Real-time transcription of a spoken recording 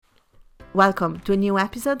Welcome to a new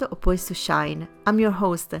episode of Poised to Shine. I'm your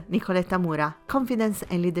host, Nicoletta Mura, confidence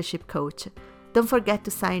and leadership coach. Don't forget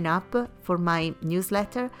to sign up for my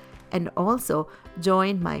newsletter and also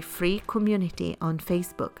join my free community on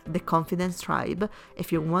Facebook, The Confidence Tribe,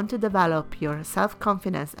 if you want to develop your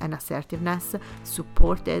self-confidence and assertiveness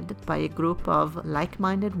supported by a group of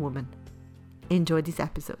like-minded women. Enjoy this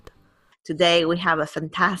episode. Today we have a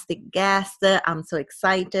fantastic guest. I'm so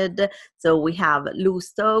excited. So we have Lou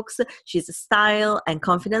Stokes. She's a style and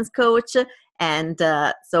confidence coach. And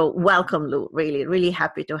so welcome, Lou. Really, really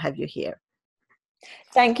happy to have you here.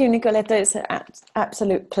 Thank you, Nicoletta. It's an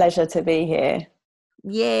absolute pleasure to be here.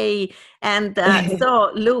 Yay. And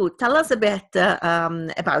so, Lou, tell us a bit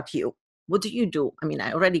about you. What do you do? I mean,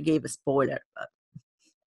 I already gave a spoiler.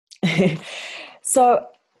 But... So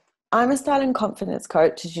I'm a style and confidence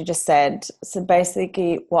coach, as you just said. So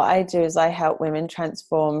basically what I do is I help women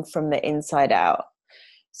transform from the inside out.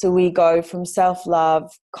 So we go from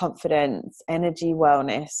self-love, confidence, energy,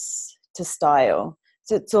 wellness to style.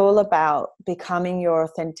 So it's all about becoming your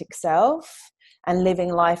authentic self and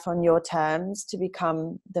living life on your terms to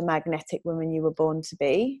become the magnetic woman you were born to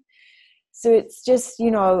be. So it's just,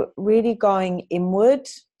 really going inward,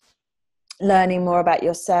 learning more about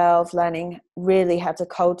yourself, learning really how to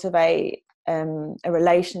cultivate a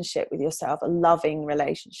relationship with yourself, a loving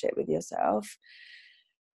relationship with yourself,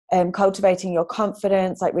 cultivating your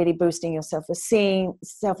confidence, like really boosting your self-esteem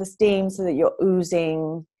so that you're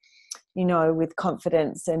oozing, with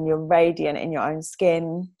confidence and you're radiant in your own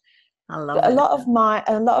skin. I love a lot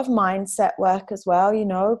of mindset work as well,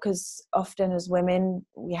 because often as women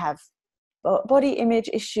we have body image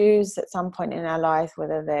issues at some point in our life,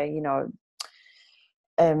 whether they're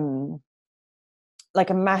like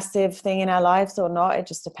a massive thing in our lives or not. It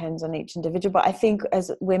just depends on each individual. But I think as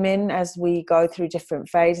women, as we go through different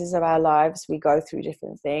phases of our lives, we go through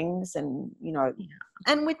different things, and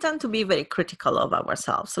and we tend to be very critical of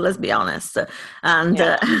ourselves, so let's be honest. And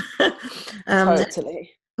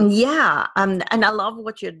totally. Yeah, and I love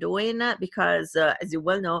what you're doing because, as you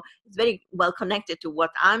well know, it's very well connected to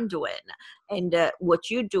what I'm doing. And what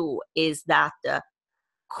you do is that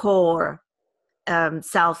core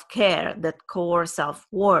self-care, that core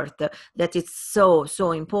self-worth, that it's so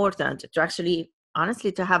important to actually,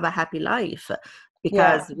 honestly, to have a happy life.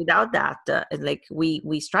 Because without that, like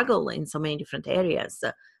we struggle in so many different areas.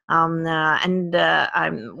 One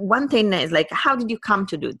thing is like, how did you come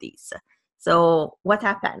to do this? So what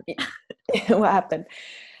happened? What happened?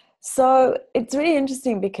 So it's really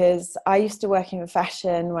interesting because I used to work in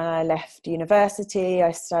fashion when I left university.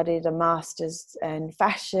 I studied a master's in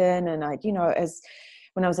fashion, and when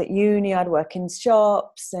I was at uni, I'd work in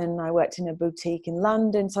shops and I worked in a boutique in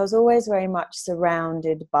London. So I was always very much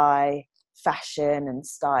surrounded by fashion and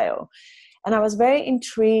style. And I was very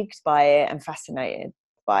intrigued by it and fascinated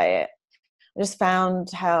by it. I just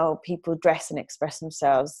found how people dress and express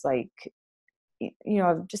themselves, like,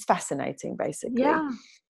 just fascinating, basically. Yeah.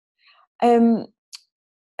 And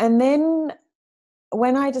then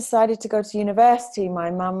when I decided to go to university, my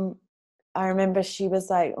mum, I remember she was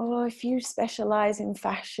like, oh, if you specialize in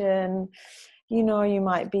fashion, you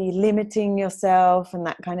might be limiting yourself and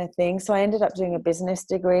that kind of thing. So I ended up doing a business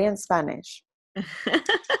degree in Spanish.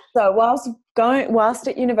 So whilst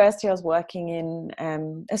at university, I was working in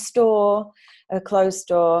a clothes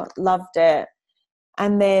store, loved it.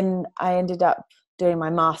 And then I ended up doing my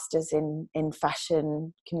master's in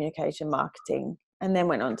fashion communication marketing, and then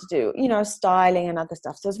went on to do, styling and other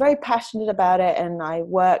stuff. So I was very passionate about it, and I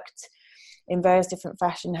worked in various different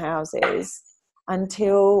fashion houses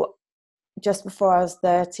until just before I was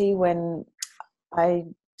 30, when I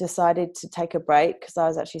decided to take a break because I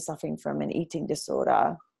was actually suffering from an eating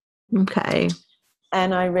disorder. Okay.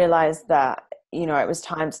 And I realized that, it was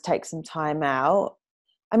time to take some time out.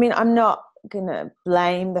 I mean, I'm not gonna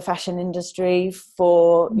blame the fashion industry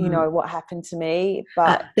for what happened to me,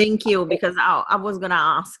 but thank you, because I was gonna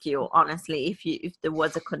ask you honestly if there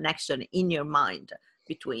was a connection in your mind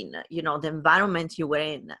between the environment you were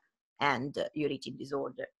in and your eating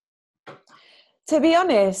disorder. To be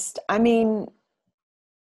honest, I mean,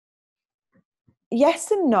 yes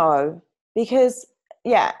and no, because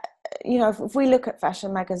if we look at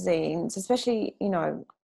fashion magazines, especially,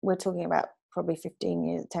 we're talking about probably 15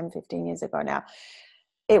 years ago now,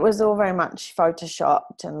 it was all very much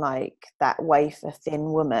photoshopped and like that wafer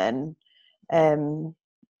thin woman. So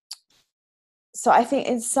I think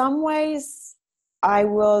in some ways I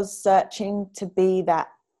was searching to be that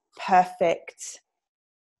perfect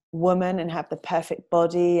woman and have the perfect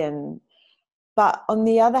body, but on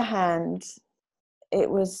the other hand, it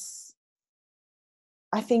was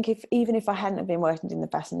I think even if I hadn't have been working in the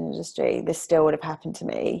fashion industry, this still would have happened to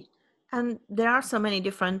me. And there are so many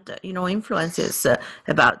different, influences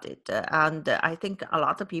about it. And I think a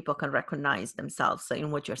lot of people can recognize themselves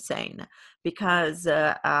in what you're saying, because,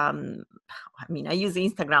 I use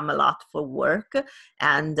Instagram a lot for work,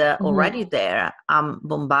 and already there I'm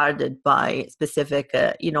bombarded by specific,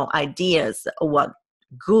 ideas of what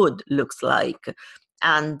good looks like.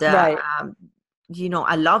 And Right.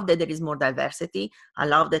 I love that there is more diversity. I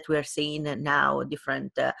love that we're seeing now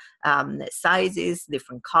different sizes,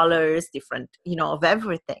 different colors, different, of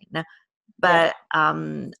everything. But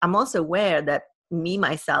I'm also aware that me,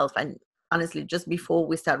 myself, and honestly, just before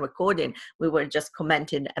we start recording, we were just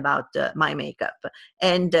commenting about my makeup.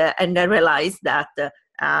 And I realized that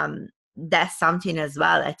that's something as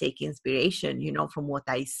well. I take inspiration, from what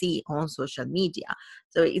I see on social media.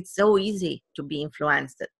 So it's so easy to be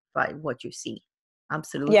influenced by what you see.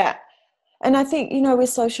 Absolutely. Yeah. And I think, with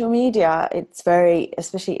social media, it's very,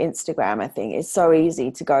 especially Instagram, I think it's so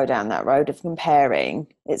easy to go down that road of comparing.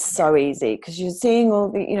 It's so easy because you're seeing all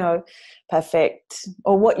the, perfect,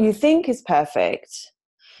 or what you think is perfect.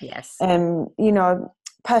 Yes.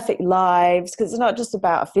 Perfect lives, because it's not just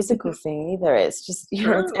about a physical thing either. It's just,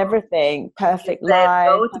 it's everything. Perfect life.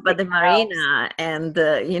 Boat by the marina and,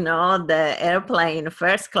 the airplane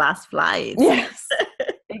first class flights. Yes,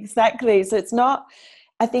 exactly. So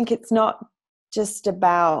I think it's not just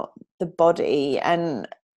about the body. And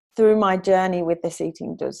through my journey with this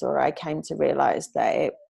eating disorder, I came to realize that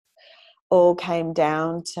it all came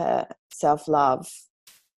down to self-love.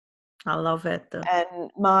 I love it.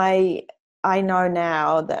 And I know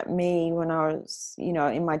now that me, when I was,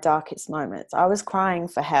 in my darkest moments, I was crying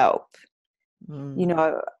for help.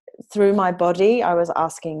 Through my body, I was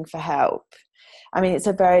asking for help. I mean, it's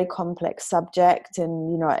a very complex subject,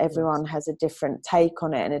 and, everyone has a different take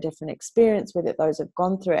on it and a different experience with it, those who've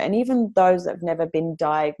gone through it. And even those that have never been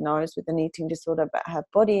diagnosed with an eating disorder but have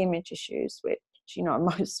body image issues, which,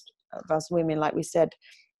 most of us women, like we said,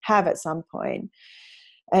 have at some point.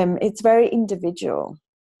 It's very individual.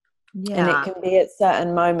 Yeah. And it can be at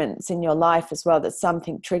certain moments in your life as well that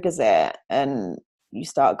something triggers it and you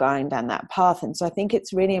start going down that path. And so I think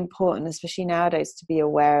it's really important, especially nowadays, to be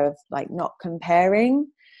aware of not comparing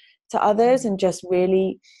to others and just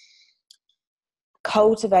really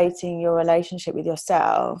cultivating your relationship with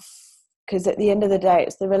yourself. Because at the end of the day,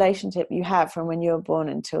 it's the relationship you have from when you were born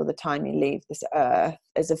until the time you leave this earth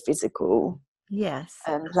as a physical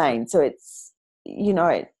plane. So it's,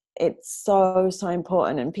 it's so, so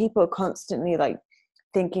important. And people are constantly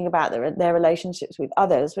thinking about their relationships with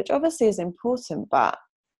others, which obviously is important, but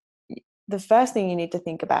the first thing you need to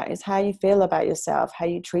think about is how you feel about yourself, how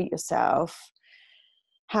you treat yourself,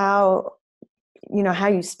 how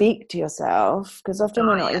you speak to yourself, because often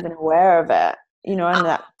we're not even aware of it, and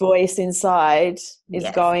that voice inside is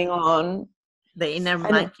going on. The inner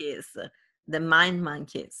monkeys, the mind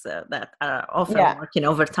monkeys that are often working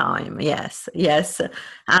overtime. Yes.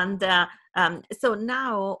 And so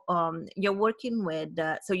now you're working with,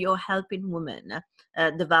 so you're helping women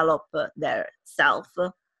develop their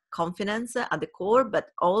self-confidence at the core, but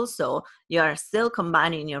also you're still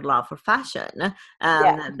combining your love for fashion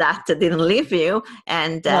that didn't leave you,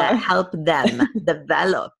 and help them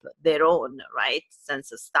develop their own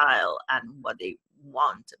sense of style and what they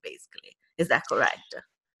want, basically. Is that correct?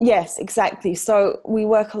 Yes, exactly. So we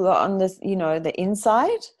work a lot on this, the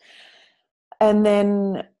inside, and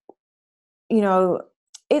then,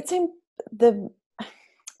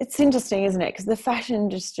 it's interesting, isn't it? Because the fashion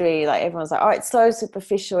industry, everyone's like, oh, it's so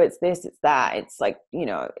superficial. It's this, it's that. It's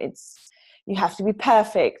it's, you have to be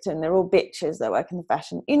perfect, and they're all bitches that work in the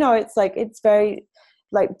fashion. It's it's very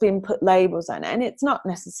being put labels on it, and it's not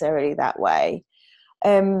necessarily that way.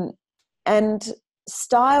 And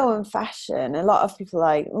style and fashion, a lot of people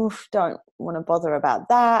don't want to bother about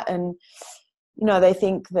that, and they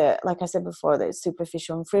think that, like I said before, that it's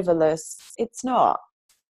superficial and frivolous. It's not.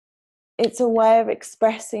 It's a way of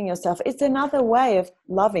expressing yourself. It's another way of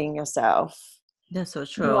loving yourself. That's so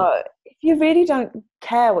true. If you really don't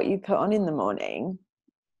care what you put on in the morning,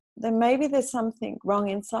 then maybe there's something wrong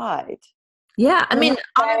inside. Yeah, I mean,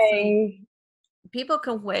 honestly, people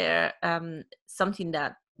can wear something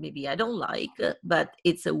that maybe I don't like, but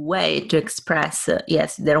it's a way to express,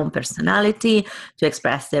 their own personality, to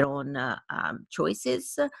express their own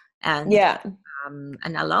choices, and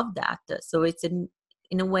and I love that. So it's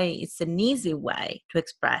in a way, it's an easy way to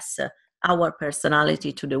express our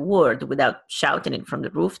personality to the world without shouting it from the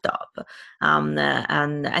rooftop. And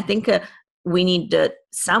I think we need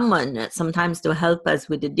someone sometimes to help us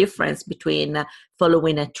with the difference between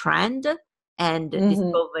following a trend and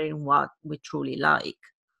discovering what we truly like.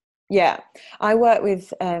 Yeah, I work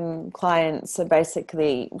with clients. So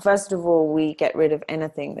basically, first of all, we get rid of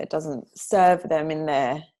anything that doesn't serve them in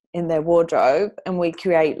their wardrobe, and we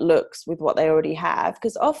create looks with what they already have.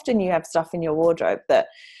 Because often you have stuff in your wardrobe that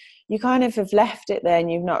you kind of have left it there and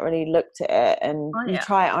you've not really looked at it, and you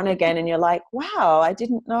try it on again and you're like, wow, I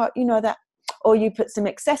didn't know, that. Or you put some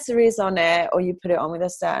accessories on it, or you put it on with a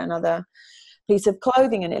certain other piece of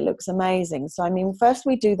clothing and it looks amazing. So I mean, first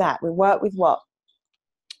we do that. We work with what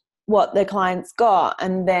the client's got,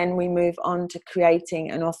 and then we move on to creating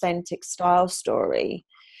an authentic style story.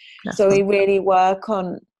 So we really work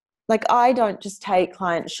on, like, I don't just take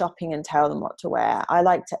clients shopping and tell them what to wear. I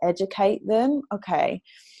like to educate them. Okay,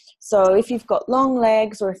 so if you've got long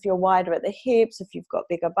legs, or if you're wider at the hips, if you've got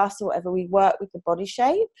bigger bust or whatever, we work with the body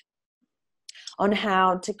shape on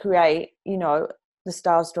how to create, the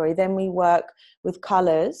style story. Then we work with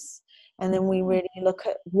colors, and then we really look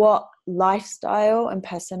at what lifestyle and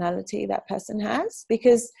personality that person has,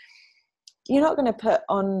 because you're not going to put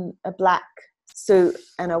on a black suit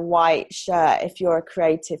and a white shirt if you're a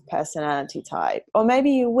creative personality type. Or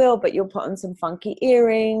maybe you will, but you'll put on some funky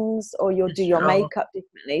earrings, or you'll do your makeup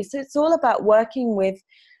differently. So it's all about working with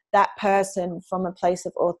that person from a place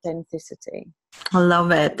of authenticity. I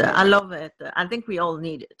love it. I love it. I think we all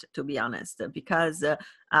need it, to be honest, because,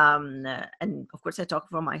 and of course I talk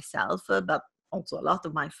for myself, but also a lot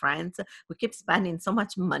of my friends, we keep spending so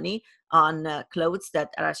much money on clothes that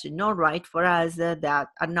are actually not right for us, that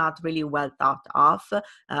are not really well thought of.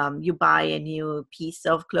 You buy a new piece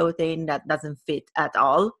of clothing that doesn't fit at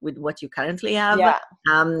all with what you currently have.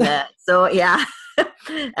 So yeah,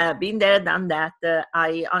 been there, done that.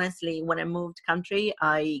 I honestly, when I moved country,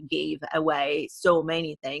 I gave away so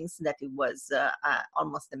many things that it was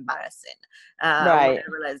almost embarrassing. When I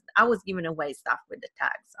realized I was giving away stuff with the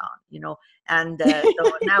tags on, and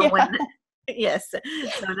so now when yes,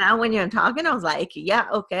 so now when you're talking, I was like, yeah,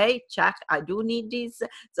 okay, check, I do need these,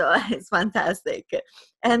 so it's fantastic.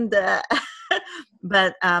 And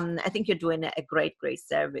but I think you're doing a great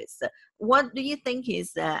service. What do you think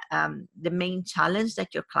is the main challenge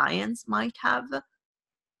that your clients might have,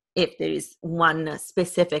 if there is one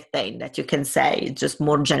specific thing that you can say, just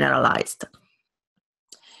more generalized?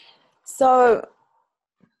 So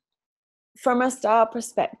from a style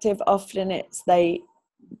perspective, often it's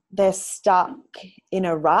they're stuck in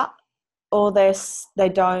a rut, or they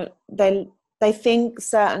think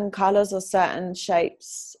certain colors or certain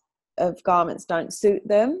shapes of garments don't suit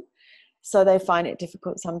them, so they find it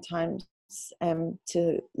difficult sometimes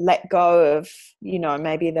to let go of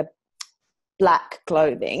maybe the black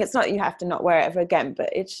clothing. It's not you have to not wear it ever again, but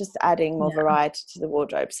it's just adding more variety to the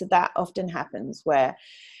wardrobe. So that often happens where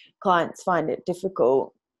clients find it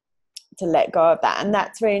difficult to let go of that, and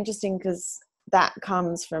that's very interesting because that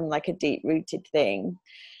comes from like a deep rooted thing.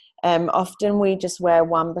 Often we just wear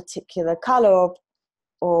one particular color,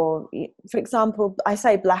 or for example, I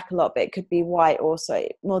say black a lot, but it could be white also,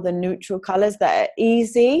 more the neutral colors that are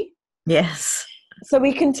easy. Yes. So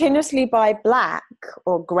we continuously buy black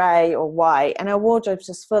or gray or white, and our wardrobe's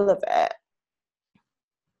just full of it.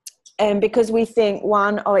 And because we think,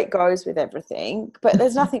 it goes with everything, but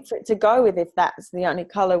there's nothing for it to go with if that's the only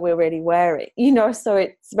color we're really wearing, so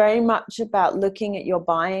it's very much about looking at your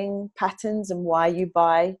buying patterns and why you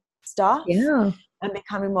buy stuff, and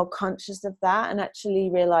becoming more conscious of that, and actually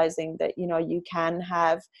realizing that, you can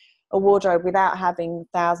have a wardrobe without having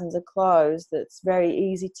thousands of clothes that's very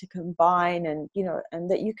easy to combine, and, and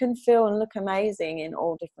that you can feel and look amazing in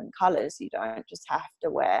all different colors. You don't just have to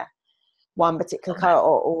wear one particular color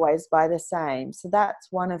or always buy the same. So that's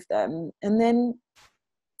one of them. And then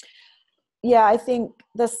I think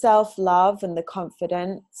the self-love and the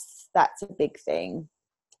confidence, that's a big thing.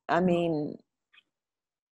 I mean,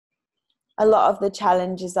 a lot of the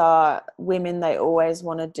challenges are women, they always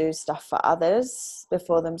want to do stuff for others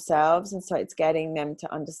before themselves, and so it's getting them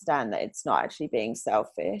to understand that it's not actually being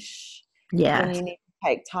selfish when you need to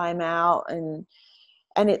take time out, and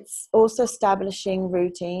it's also establishing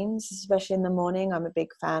routines, especially in the morning. I'm a big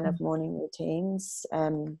fan of morning routines,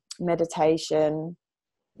 meditation,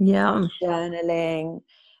 journaling,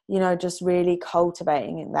 just really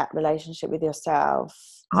cultivating in that relationship with yourself.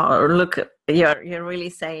 Oh, look, You're really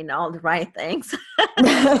saying all the right things.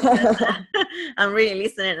 I'm really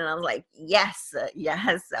listening, and I'm like, yes,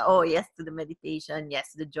 yes, oh yes to the meditation,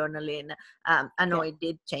 yes, the journaling. I know it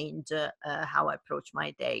did change how I approach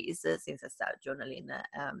my days since I started journaling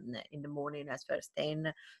in the morning as first thing.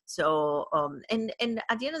 So and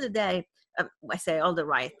at the end of the day, I say all the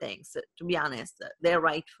right things. To be honest, they're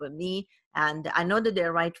right for me, and I know that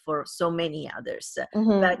they're right for so many others.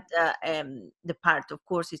 Mm-hmm. But the part, of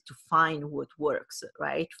course, is to find what works,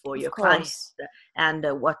 right, for your Of course. clients and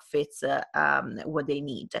what fits what they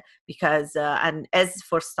need. Because and as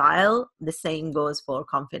for style, the same goes for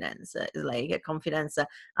confidence. It's like confidence,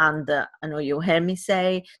 and I know you hear me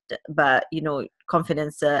say, but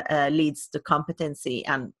confidence leads to competency,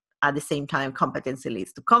 and at the same time, competency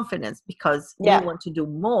leads to confidence, because we want to do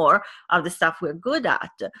more of the stuff we're good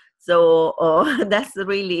at. So that's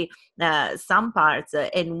really some parts.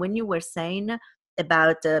 And when you were saying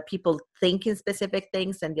about people thinking specific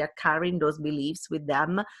things and they're carrying those beliefs with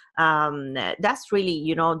them, that's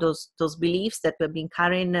really, those beliefs that we've been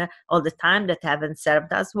carrying all the time that haven't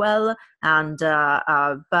served us well. And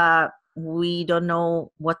but we don't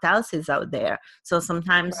know what else is out there. So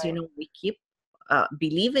sometimes, we keep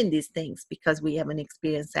believing these things because we haven't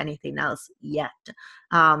experienced anything else yet.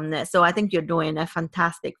 So I think you're doing a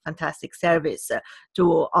fantastic service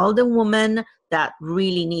to all the women that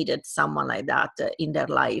really needed someone like that in their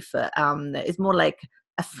life. It's more like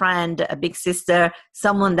a friend, a big sister,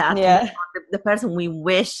 someone that the person we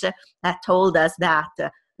wish had told us that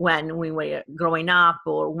when we were growing up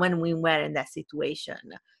or when we were in that situation.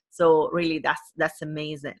 So really, that's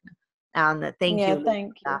amazing. And thank you for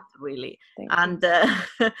that, really.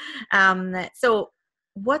 So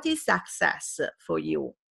what is success for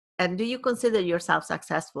you? And do you consider yourself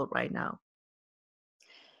successful right now?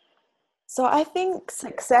 So I think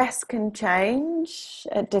success can change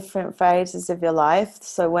at different phases of your life.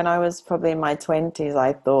 So when I was probably in my 20s,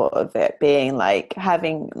 I thought of it being like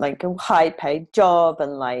having like a high paid job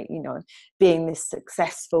and like, being this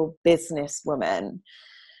successful businesswoman.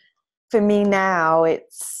 For me now,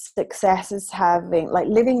 it's success is having like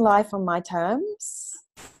living life on my terms,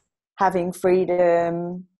 having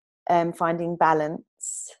freedom, finding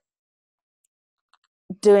balance,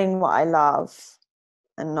 doing what I love,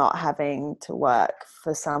 and not having to work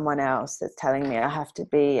for someone else that's telling me I have to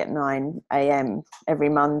be at 9 a.m. every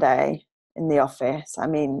Monday in the office. I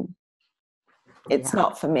mean, it's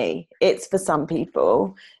not for me. It's for some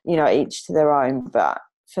people, each to their own. But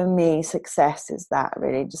for me, success is that,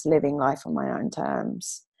 really just living life on my own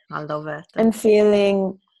terms. I love it. And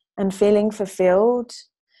feeling fulfilled.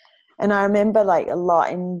 And I remember like a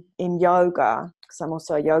lot in yoga, because I'm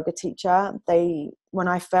also a yoga teacher, when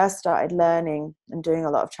I first started learning and doing a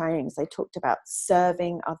lot of trainings, they talked about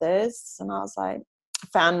serving others. And I was like, I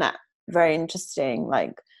found that very interesting.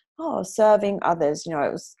 Like, serving others,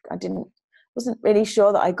 wasn't really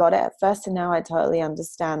sure that I got it at first. And now I totally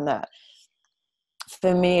understand that.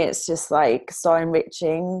 For me, it's just like so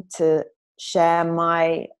enriching to share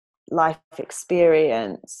my life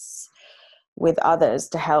experience with others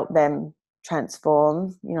to help them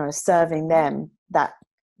transform, serving them. That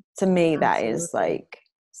to me, that is like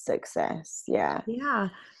success. Yeah.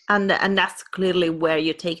 And that's clearly where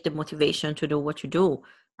you take the motivation to do what you do.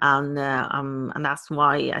 And that's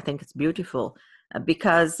why I think it's beautiful,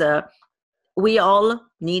 because we all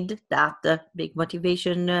need that big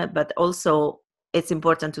motivation, but also it's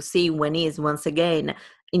important to see when is once again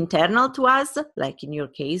internal to us, like in your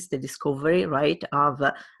case, the discovery, right, of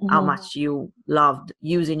how much you loved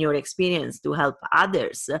using your experience to help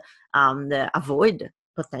others avoid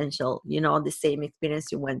potential, the same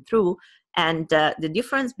experience you went through. And the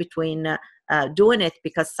difference between doing it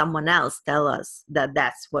because someone else tell us that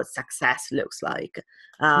that's what success looks like.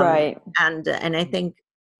 Right. And I think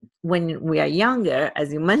when we are younger,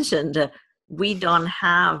 as you mentioned, we don't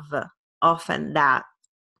have often that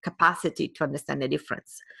capacity to understand the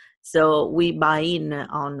difference. So we buy in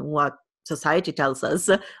on what society tells us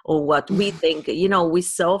or what we think, we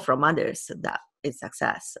saw from others that is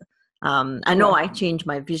success. I know I changed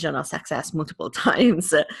my vision of success multiple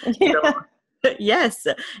times. Yes,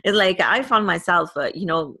 it's like I found myself,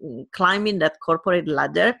 climbing that corporate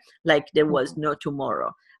ladder like there was no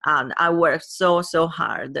tomorrow. And I worked so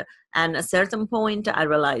hard. And at a certain point, I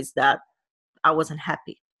realized that I wasn't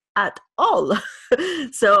happy at all.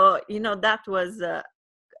 So, that was a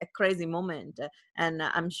crazy moment. And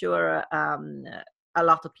I'm sure a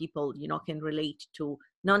lot of people, can relate to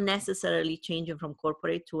not necessarily changing from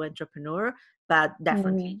corporate to entrepreneur, but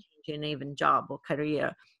definitely changing even job or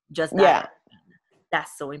career. Just that.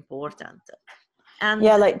 That's so important. And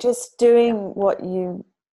like just doing what you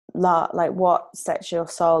like what sets your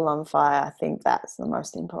soul on fire. I think that's the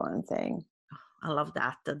most important thing. I love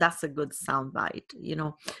that. That's a good soundbite,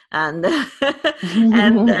 and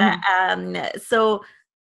and so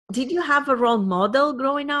did you have a role model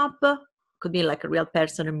growing up? Could be like a real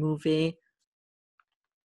person, a movie.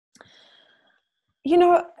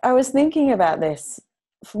 I was thinking about this.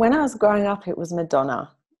 When I was growing up, it was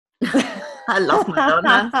Madonna. I love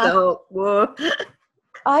Madonna. So whoa.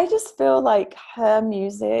 I just feel like her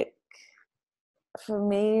music for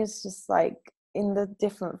me is just like in the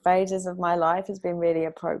different phases of my life has been really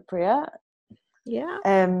appropriate. Yeah.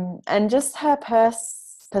 And just her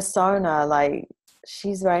persona, like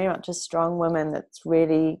she's very much a strong woman that's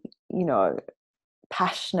really,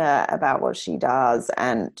 passionate about what she does,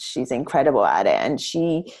 and she's incredible at it. And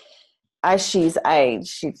as she's aged,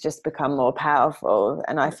 she's just become more powerful,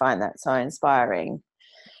 and I find that so inspiring.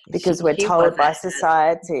 Because we're told by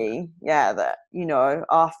society, that,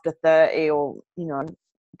 after 30 or,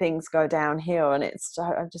 things go downhill, and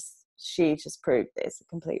she just proved this, the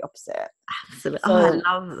complete opposite. Absolutely.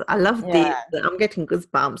 So, I love this. I'm getting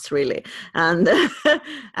goosebumps, really. And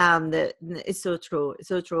it's so true. It's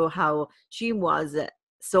so true how she was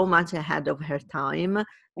so much ahead of her time,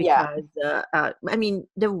 because,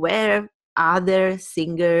 there were other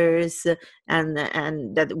singers and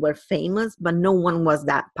that were famous, but no one was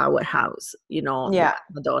that powerhouse, that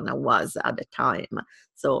Madonna was at the time.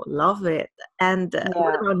 So love it. And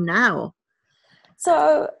what about now?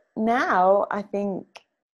 So now I think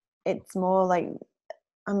it's more like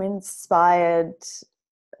I'm inspired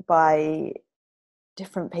by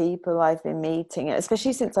different people I've been meeting,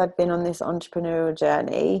 especially since I've been on this entrepreneurial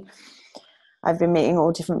journey. I've been meeting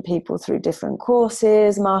all different people through different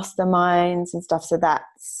courses, masterminds and stuff. So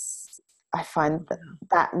I find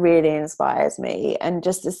that really inspires me. And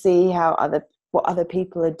just to see what other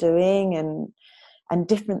people are doing and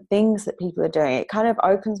different things that people are doing, it kind of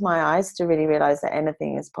opens my eyes to really realize that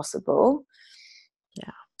anything is possible.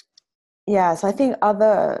 Yeah. So I think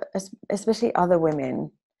especially other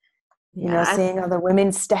women, seeing other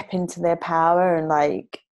women step into their power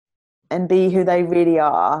and be who they really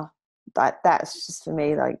are. That's just for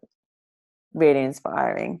me like really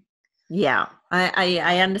inspiring. Yeah,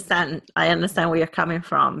 I understand. I understand where you're coming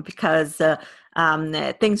from, because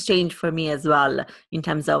things change for me as well in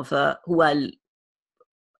terms of who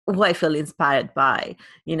I feel inspired by,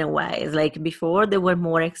 in a way. It's like before there were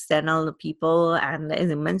more external people, and as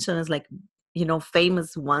you mentioned, it's like,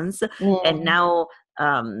 famous ones. And now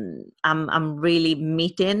I'm really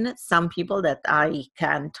meeting some people that I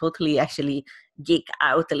can totally actually geek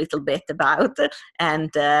out a little bit about,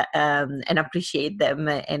 and appreciate them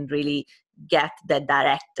and really get that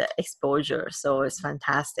direct exposure. So it's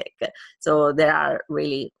fantastic. So there are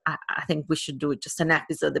really, I think we should do just an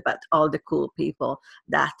episode about all the cool people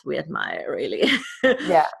that we admire, really.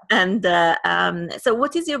 Yeah. And so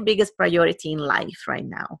what is your biggest priority in life right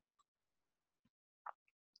now?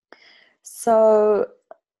 So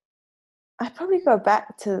I probably go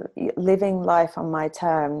back to living life on my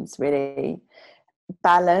terms, really.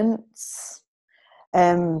 Balance.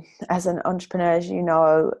 As an entrepreneur, as you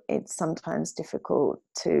know, it's sometimes difficult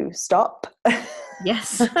to stop.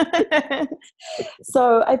 Yes.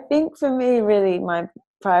 So I think for me, really, my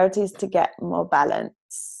priority is to get more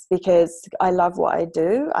balance, because I love what I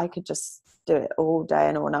do. I could just do it all day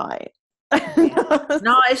and all night.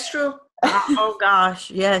 No, it's true. Oh gosh,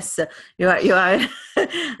 yes, you are.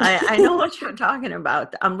 I know what you're talking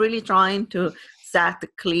about. I'm really trying to set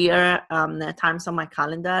clear times on my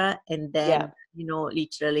calendar, and then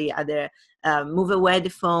literally either move away the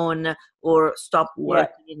phone or stop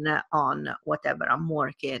working on whatever I'm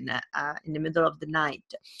working in the middle of the night.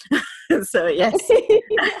 So yes.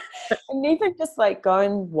 And even just like go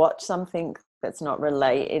and watch something that's not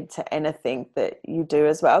related to anything that you do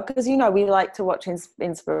as well, because we like to watch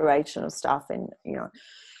inspirational stuff, and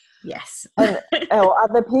yes, or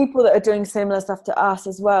other people that are doing similar stuff to us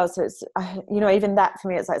as well. So it's even that for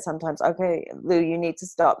me, it's like sometimes, okay, Lou, you need to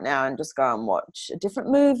stop now and just go and watch a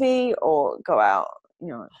different movie, or go out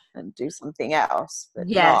and do something else, but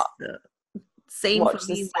yes, same watch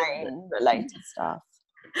the same related stuff.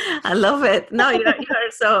 I love it. No, you're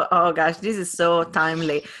so, oh gosh, this is so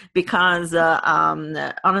timely, because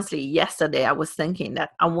honestly, yesterday I was thinking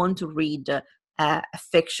that I want to read a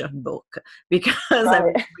fiction book, because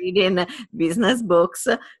I've been reading business books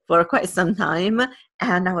for quite some time,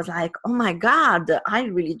 And I was like, oh my God, I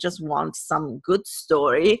really just want some good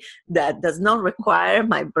story that does not require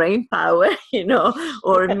my brain power,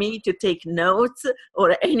 or me to take notes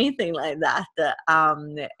or anything like that.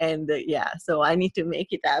 Yeah, so I need to make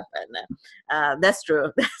it happen. That's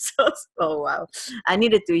true. Oh, wow. I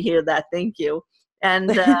needed to hear that. Thank you.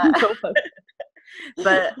 And,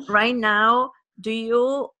 but right now, do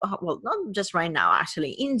you, well, not just right now,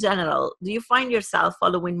 actually, in general, do you find yourself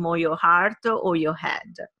following more your heart or your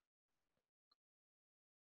head?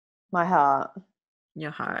 My heart. Your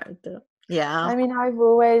heart. Yeah. I mean, I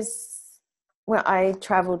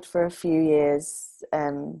traveled for a few years.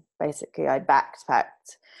 Basically, I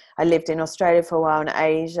backpacked. I lived in Australia for a while, in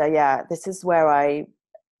Asia. Yeah, this is where I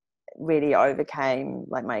really overcame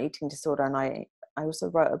like my eating disorder, and I also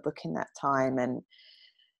wrote a book in that time, and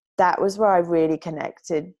that was where I really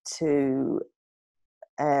connected to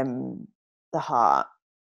the heart.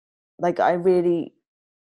 Like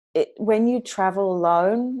when you travel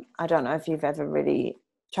alone, I don't know if you've ever really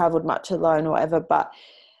traveled much alone or whatever, but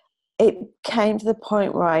it came to the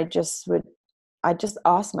point where I just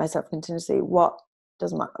ask myself continuously, what do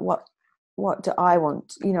I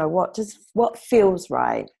want? What feels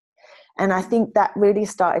right? And I think that really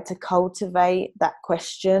started to cultivate that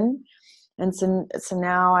question. And so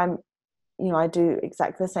now I do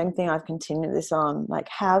exactly the same thing. I've continued this on, like,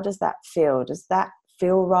 how does that feel? Does that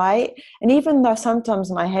feel right? And even though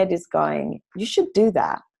sometimes my head is going, you should do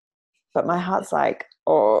that, but my heart's like,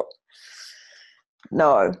 oh,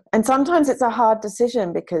 no. And sometimes it's a hard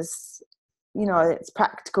decision because, it's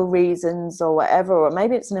practical reasons or whatever, or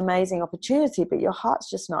maybe it's an amazing opportunity, but your heart's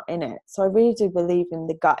just not in it. So I really do believe in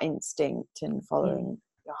the gut instinct and following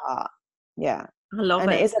your heart. Yeah. I love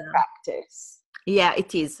and it. it is a practice. Yeah,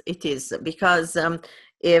 it is. It is because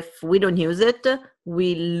if we don't use it,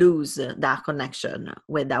 we lose that connection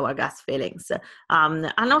with our gut feelings.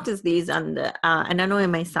 I noticed this, and I know it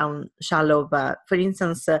may sound shallow, but for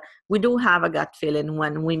instance, we do have a gut feeling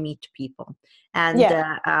when we meet people,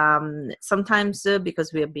 and sometimes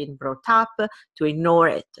because we have been brought up to ignore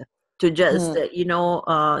it. To just,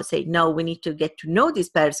 say, no, we need to get to know this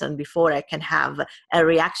person before I can have a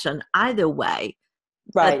reaction either way.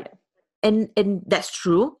 Right. And that's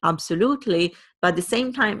true, absolutely. But at the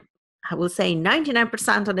same time, I will say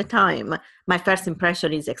 99% of the time, my first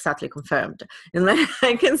impression is exactly confirmed. And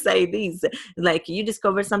I can say this, like you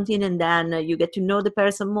discover something and then you get to know the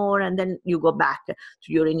person more and then you go back to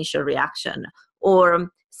your initial reaction. Or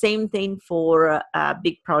same thing for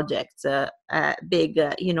big projects, big,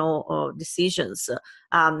 decisions.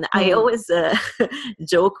 I always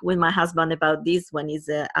joke with my husband about this when he's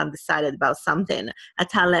undecided about something. I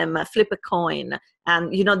tell him, flip a coin.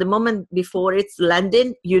 And, the moment before it's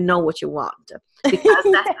landing, you know what you want. Because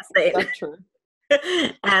that's the same. So true.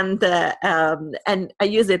 And I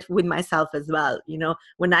use it with myself as well.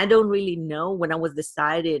 When I don't really know, when I was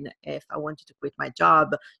deciding if I wanted to quit my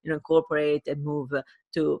job, incorporate and move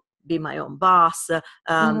to be my own boss.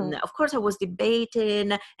 Of course, I was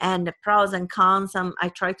debating and the pros and cons. I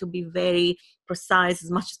try to be very precise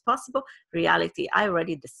as much as possible. Reality, I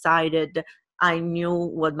already decided. I knew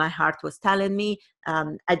what my heart was telling me.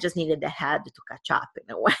 I just needed the head to catch up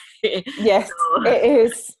in a way. Yes, it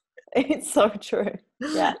is. It's so true.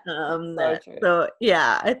 Yeah. So true. So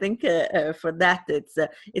yeah, I think for that it's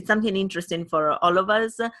something interesting for all of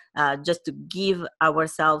us, just to give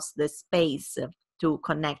ourselves the space to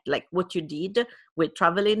connect, like what you did with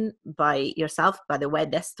traveling by yourself. By the way,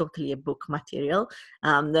 that's totally a book material,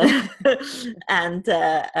 and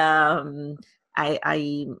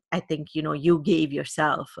I think you gave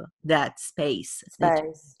yourself that space.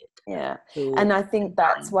 Yeah. And I think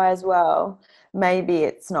that's why as well, maybe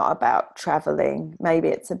it's not about traveling, maybe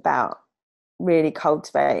it's about really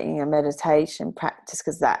cultivating a meditation practice,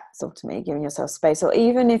 because that's ultimately giving yourself space. Or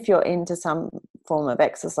even if you're into some form of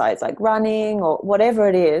exercise like running or whatever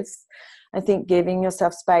it is, I think giving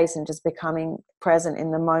yourself space and just becoming present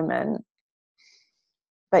in the moment.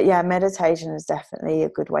 But yeah, meditation is definitely a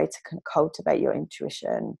good way to cultivate your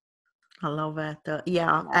intuition. I love it.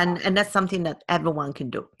 Yeah. And that's something that everyone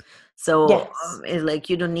can do. So yes. It's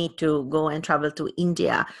like you don't need to go and travel to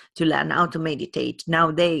India to learn how to meditate.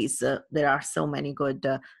 Nowadays, there are so many good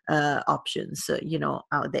options,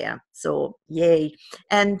 out there. So yay.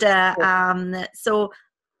 And so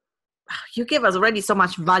you gave us already so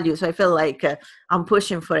much value. So I feel like I'm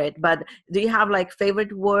pushing for it. But do you have like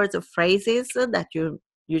favorite words or phrases that you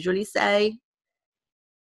usually say?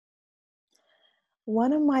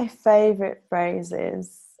 One of my favorite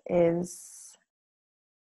phrases is,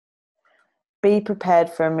 be prepared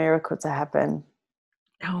for a miracle to happen.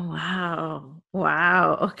 Oh, wow.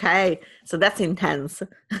 Wow. Okay. So that's intense.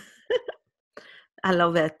 I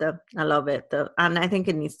love it. I love it. And I think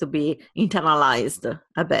it needs to be internalized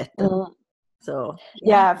a bit. Mm. So,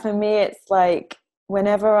 yeah. Yeah, for me, it's like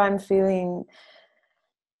whenever I'm feeling,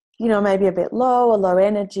 maybe a bit low or low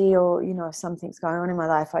energy, or, something's going on in my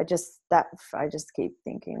life, I just keep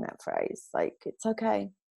thinking that phrase, like, it's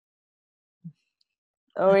okay.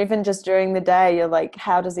 Or even just during the day, you're like,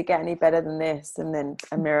 how does it get any better than this? And then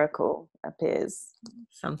a miracle appears.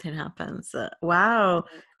 Something happens. Wow.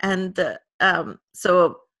 And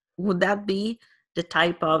so would that be the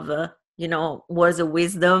type of, words of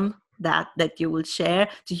wisdom that you will share?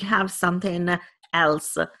 Do you have something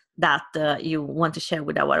else that you want to share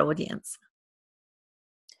with our audience?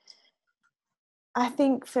 I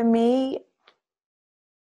think for me,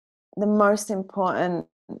 the most important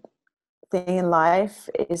thing in life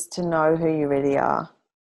is to know who you really are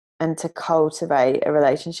and to cultivate a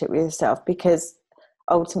relationship with yourself, because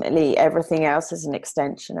ultimately everything else is an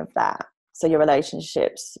extension of that. So your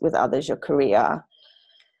relationships with others, your career,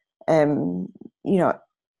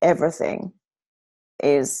 everything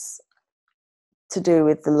is to do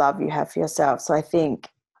with the love you have for yourself. So I think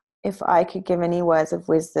if I could give any words of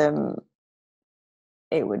wisdom,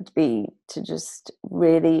 it would be to just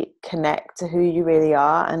really connect to who you really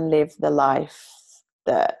are and live the life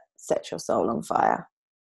that sets your soul on fire.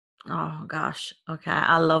 Oh gosh. Okay.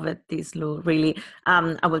 I love it, this Lou. Really.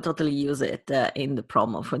 I will totally use it in the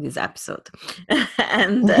promo for this episode.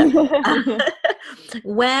 And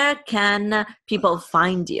where can people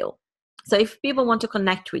find you? So if people want to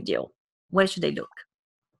connect with you, where should they look?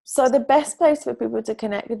 So the best place for people to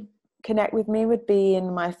connect with me would be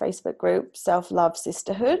in my Facebook group, Self-Love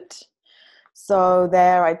Sisterhood. So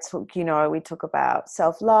there we talk about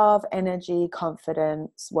self-love, energy,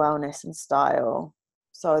 confidence, wellness, and style.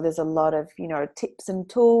 So there's a lot of, tips and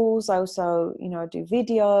tools. I also, do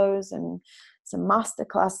videos and some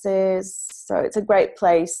masterclasses. So it's a great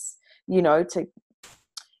place, to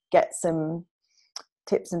get some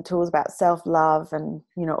tips and tools about self-love and,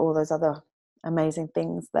 all those other amazing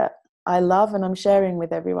things that I love and I'm sharing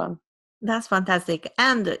with everyone. That's fantastic.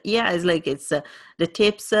 And yeah, it's the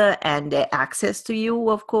tips and the access to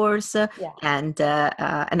you, of course. Yeah. And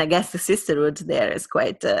I guess the sisterhood there is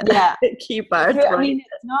quite a key part, I right? mean,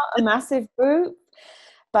 it's not a massive group,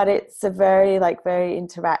 but it's a very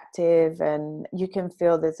interactive, and you can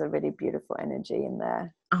feel there's a really beautiful energy in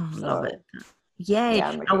there. Oh, So, love it. Yay.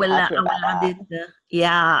 yeah, I'm really happy I will about add that. it.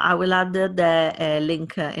 Yeah, I will add the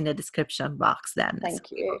link in the description box then. Thank So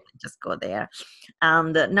people you. can just go there.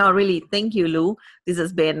 And no, really, thank you, Lou. This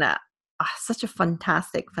has been such a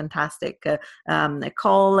fantastic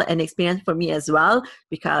call and experience for me as well,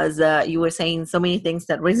 because you were saying so many things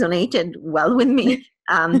that resonated well with me.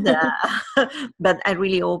 And but I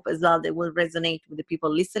really hope as well they will resonate with the people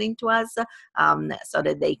listening to us, so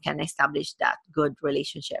that they can establish that good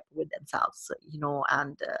relationship with themselves,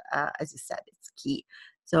 and as you said, it's key.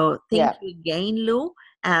 So thank you again, Lou,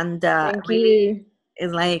 and thank really you.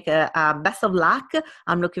 it's like best of luck.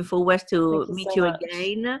 I'm looking forward to meet you much.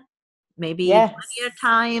 again, maybe Yes. 1 year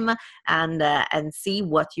time, and see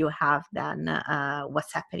what you have then,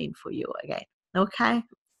 what's happening for you again. Okay.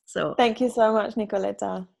 So thank you so much,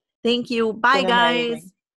 Nicoletta. Thank you. Bye,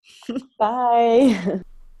 guys. Bye.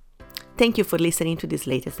 Thank you for listening to this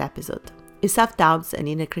latest episode. If self-doubts and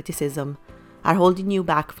inner criticism are holding you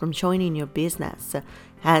back from joining your business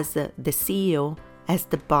as the CEO, as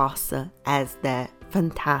the boss, as the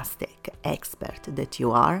fantastic expert that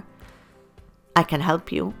you are, I can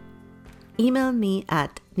help you. Email me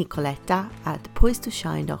at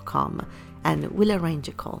nicoletta@poisetoshine.com and we'll arrange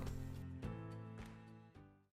a call.